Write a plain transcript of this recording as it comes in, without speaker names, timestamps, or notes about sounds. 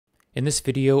In this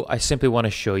video, I simply want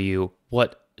to show you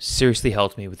what seriously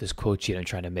helped me with this quote sheet I'm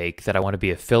trying to make, that I want to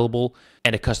be a fillable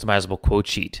and a customizable quote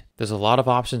sheet. There's a lot of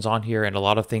options on here and a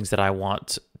lot of things that I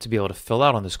want to be able to fill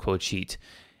out on this quote sheet,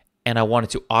 and I want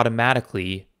it to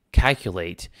automatically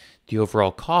calculate the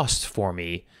overall cost for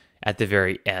me at the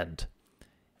very end.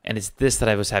 And it's this that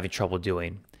I was having trouble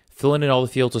doing. Filling in all the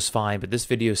fields was fine, but this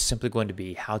video is simply going to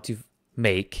be how to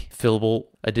make fillable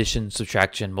addition,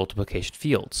 subtraction, multiplication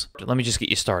fields. Let me just get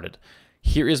you started.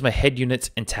 Here is my head units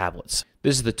and tablets.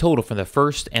 This is the total from the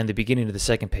first and the beginning of the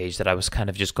second page that I was kind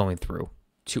of just going through.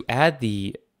 To add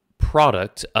the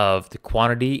product of the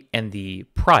quantity and the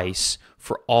price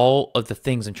for all of the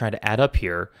things I'm trying to add up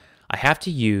here, I have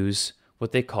to use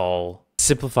what they call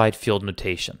simplified field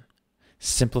notation.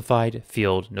 Simplified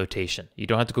field notation. You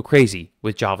don't have to go crazy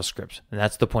with JavaScript, and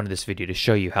that's the point of this video, to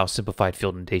show you how simplified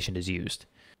field notation is used.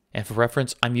 And for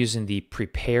reference, I'm using the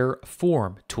Prepare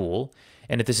Form tool,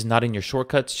 and if this is not in your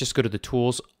shortcuts, just go to the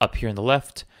tools up here on the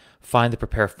left, find the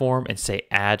Prepare Form, and say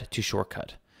Add to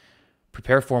Shortcut.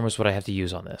 Prepare Form is what I have to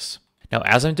use on this. Now,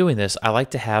 as I'm doing this, I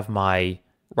like to have my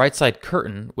right side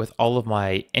curtain with all of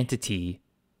my entity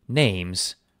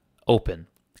names open,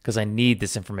 because I need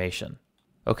this information.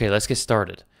 Okay, let's get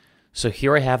started. So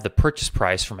here I have the purchase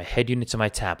price for my head units and my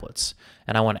tablets,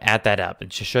 and I want to add that up.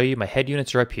 And to show you, my head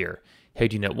units are up here.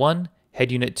 Head unit 1,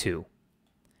 head unit 2.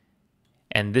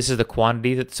 And this is the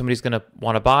quantity that somebody's going to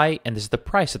want to buy, and this is the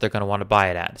price that they're going to want to buy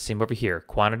it at. Same over here,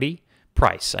 quantity,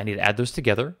 price. I need to add those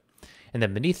together. And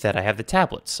then beneath that, I have the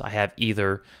tablets. I have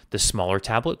either the smaller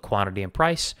tablet, quantity and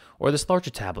price, or this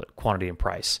larger tablet, quantity and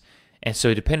price. And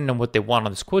so depending on what they want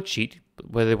on this quote sheet,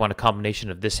 whether they want a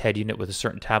combination of this head unit with a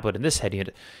certain tablet and this head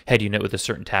unit with a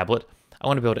certain tablet, I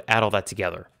want to be able to add all that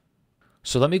together.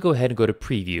 So let me go ahead and go to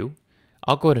preview.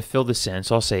 I'll go ahead and fill this in.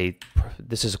 So I'll say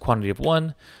this is a quantity of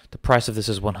 1. The price of this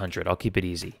is 100. I'll keep it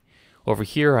easy. Over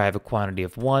here, I have a quantity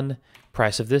of 1.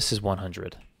 Price of this is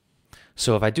 100.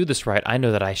 So if I do this right, I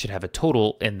know that I should have a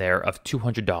total in there of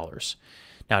 $200.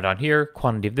 Now down here,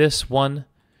 quantity of this, 1,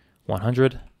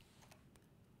 100.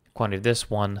 Quantity of this,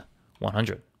 1,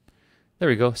 100. There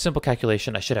we go, simple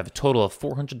calculation. I should have a total of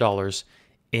 $400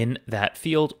 in that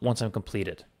field once I'm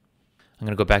completed. I'm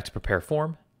going to go back to Prepare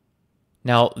Form.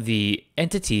 Now the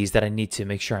entities that I need to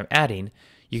make sure I'm adding,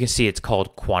 you can see it's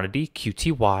called quantity,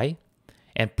 QTY,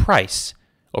 and price.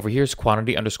 Over here is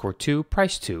quantity underscore 2,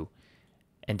 price 2.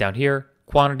 And down here,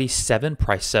 quantity 7,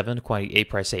 price 7, quantity 8,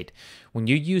 price 8. When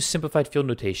you use simplified field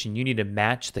notation, you need to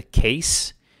match the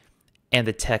case and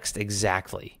the text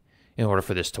exactly in order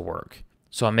for this to work.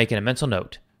 So I'm making a mental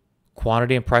note,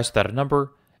 quantity and price without a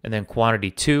number, and then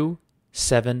quantity 2,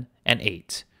 7, and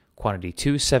 8. Quantity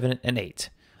 2, 7, and 8.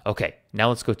 Okay, now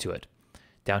let's go to it.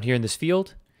 Down here in this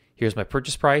field, here's my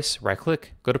purchase price. Right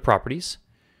click, go to Properties,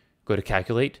 go to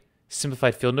Calculate,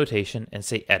 Simplified Field Notation, and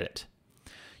say Edit.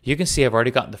 You can see I've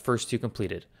already gotten the first two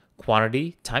completed.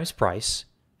 Quantity times price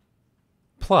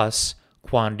plus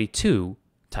quantity 2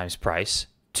 times price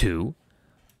 2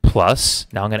 plus,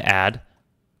 now I'm going to add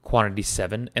quantity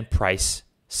 7 and price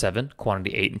 7,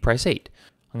 quantity 8 and price 8.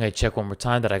 I'm going to check one more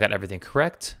time that I got everything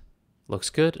correct. Looks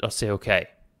good. I'll say OK. And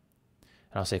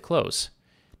I'll say Close.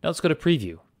 Now let's go to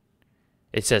Preview.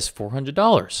 It says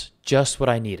 $400, just what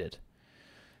I needed.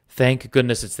 Thank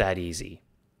goodness it's that easy.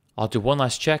 I'll do one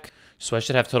last check. So I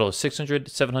should have a total of 600,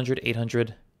 700,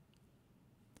 800,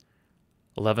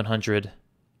 1100,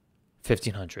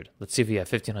 1500. Let's see if we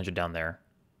have 1500 down there.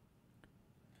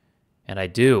 And I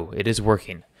do. It is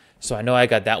working. So I know I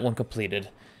got that one completed,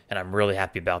 and I'm really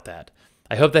happy about that.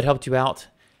 I hope that helped you out.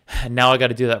 And now I got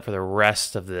to do that for the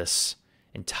rest of this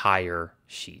entire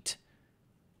sheet.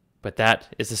 But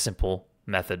that is a simple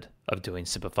method of doing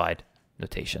simplified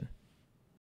notation.